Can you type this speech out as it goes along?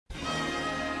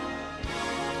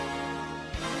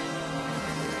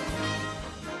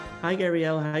Hi,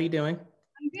 Gabriela. How you doing?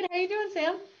 I'm good. How you doing,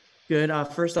 Sam? Good.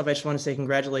 First off, I just want to say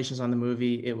congratulations on the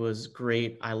movie. It was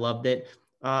great. I loved it.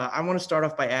 I want to start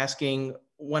off by asking,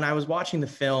 when I was watching the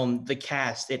film, the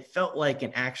cast, it felt like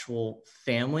an actual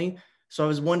family. So I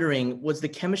was wondering, was the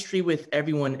chemistry with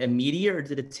everyone immediate, or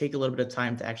did it take a little bit of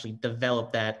time to actually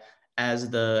develop that as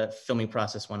the filming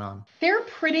process went on? They're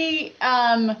pretty,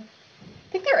 I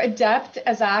think they're adept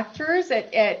as actors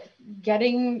at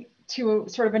getting to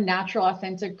sort of a natural,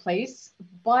 authentic place.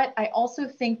 But I also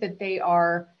think that they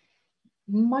are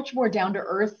much more down to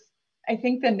earth, I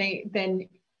think, than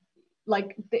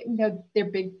like,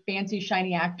 they're big, fancy,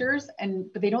 shiny actors,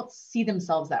 but they don't see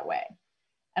themselves that way.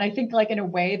 And I think, like, in a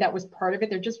way, that was part of it.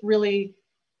 They're just really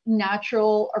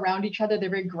natural around each other. They're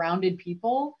very grounded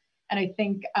people. And I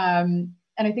think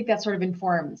that sort of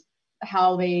informs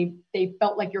how they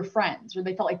felt like your friends, or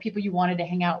they felt like people you wanted to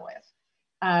hang out with.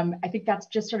 I think that's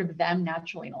just sort of them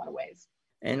naturally in a lot of ways.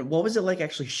 And what was it like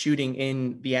actually shooting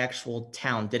in the actual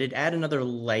town? Did it add another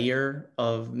layer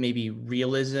of maybe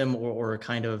realism, or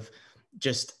kind of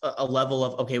just a level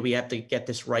of, okay, we have to get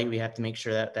this right. We have to make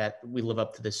sure that we live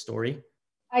up to this story.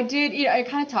 I did, I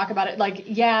kind of talk about it. Like,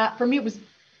 yeah, for me,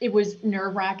 it was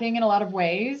nerve wracking in a lot of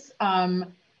ways.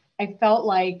 I felt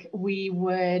like we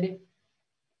would,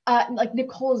 like,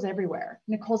 Nicole's everywhere.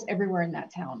 Nicole's everywhere in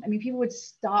that town. I mean, people would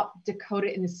stop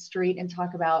Dakota in the street and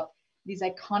talk about these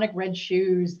iconic red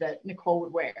shoes that Nicole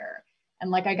would wear. And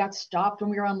like, I got stopped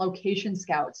when we were on location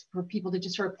scouts for people to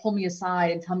just sort of pull me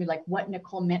aside and tell me like what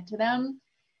Nicole meant to them.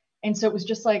 And so it was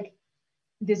just like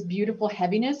this beautiful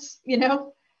heaviness,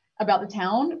 about the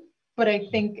town. But I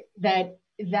think that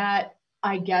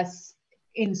I guess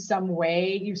in some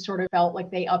way you sort of felt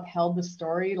like they upheld the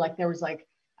story. Like there was, like,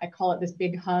 I call it this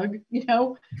big hug,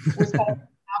 was kind of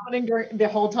happening during the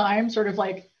whole time, sort of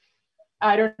like,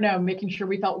 I don't know, making sure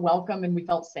we felt welcome and we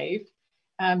felt safe.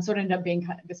 So it ended up being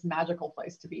kind of this magical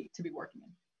place to be working in.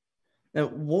 Now,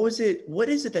 what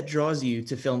is it that draws you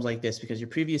to films like this? Because your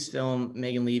previous film,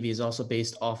 Megan Levy, is also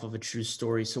based off of a true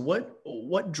story. So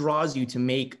what draws you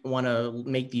to want to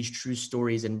make these true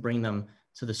stories and bring them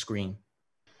to the screen?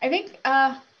 I think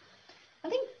I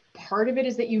think part of it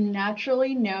is that you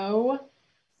naturally know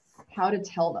how to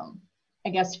tell them. I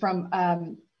guess from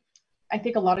I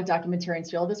think a lot of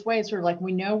documentarians feel this way. It's sort of like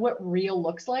we know what real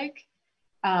looks like,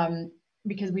 um,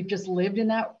 because we've just lived in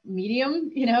that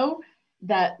medium,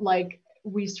 that like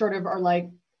we sort of are like,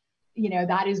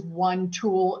 that is one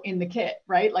tool in the kit,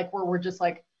 right? Like where we're just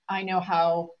like, I know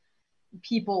how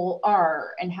people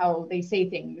are and how they say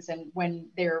things. And when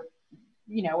they're,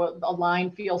 a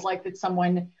line feels like that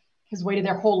someone has waited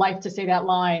their whole life to say that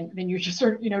line, then you're just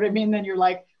sort of, you know what I mean? Then you're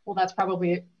like, well, that's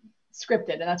probably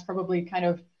scripted, and that's probably kind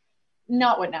of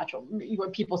not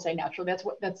what people say natural.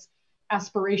 That's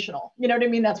aspirational. You know what I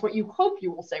mean? That's what you hope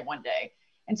you will say one day.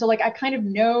 And so like I kind of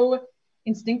know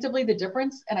instinctively the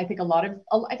difference, and I think a lot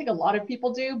of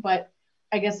people do, but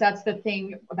I guess that's the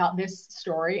thing about this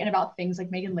story and about things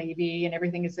like Megan Levy and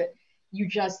everything, is that you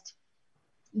just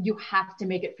you have to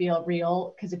make it feel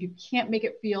real, because if you can't make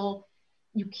it feel,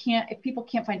 you can't if people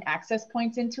can't find access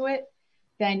points into it,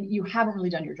 then you haven't really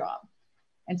done your job.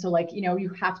 And so, like, you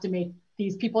have to make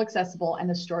these people accessible and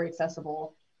the story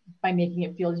accessible by making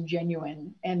it feel as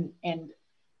genuine and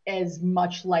as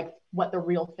much like what the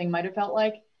real thing might have felt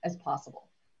like as possible.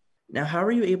 Now, how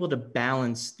are you able to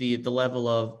balance the level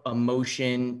of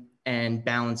emotion and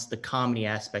balance the comedy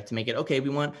aspect to make it, okay, we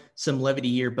want some levity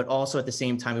here, but also at the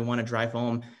same time, we want to drive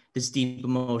home this deep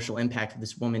emotional impact of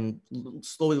this woman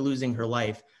slowly losing her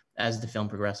life as the film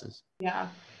progresses? Yeah.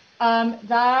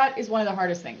 That is one of the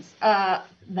hardest things,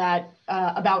 that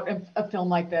about a film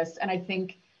like this. And I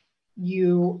think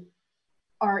you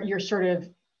you're sort of,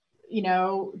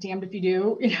 damned if you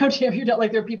do, damned if you don't.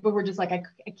 Like, there are people who are just like, I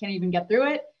can't even get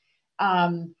through it.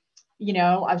 Um,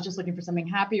 I was just looking for something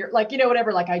happier, like,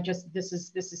 whatever. Like, this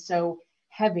is so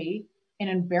heavy and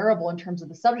unbearable in terms of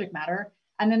the subject matter.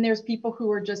 And then there's people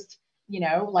who are just,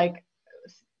 like,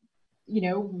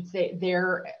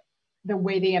 they're the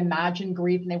way they imagine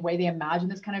grief and the way they imagine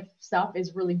this kind of stuff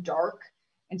is really dark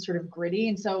and sort of gritty.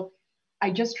 And so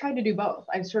I just tried to do both.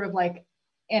 I sort of like,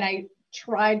 and I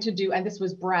tried to do, and this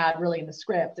was Brad really in the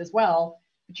script as well,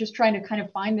 but just trying to kind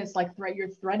of find this like you're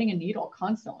threading a needle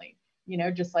constantly,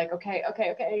 just like,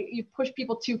 okay, you push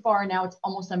people too far and now it's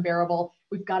almost unbearable.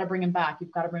 We've got to bring him back.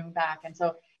 You've got to bring him back. And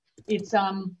so it's,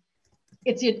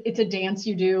 it's a dance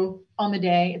you do on the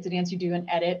day. It's a dance you do in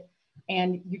edit,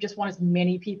 and you just want as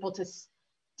many people to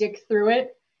stick through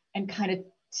it and kind of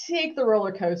take the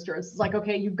roller coaster. It's like,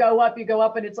 okay, you go up,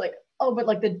 and it's like, oh, but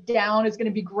like the down is going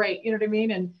to be great. You know what I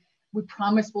mean? And we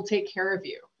promise we'll take care of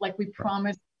you. Like, we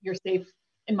promise you're safe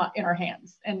in our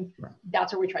hands. And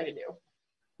that's what we try to do.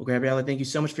 Well, Gabriela, thank you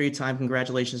so much for your time.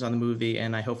 Congratulations on the movie,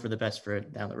 and I hope for the best for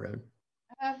it down the road.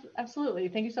 Absolutely.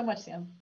 Thank you so much, Sam.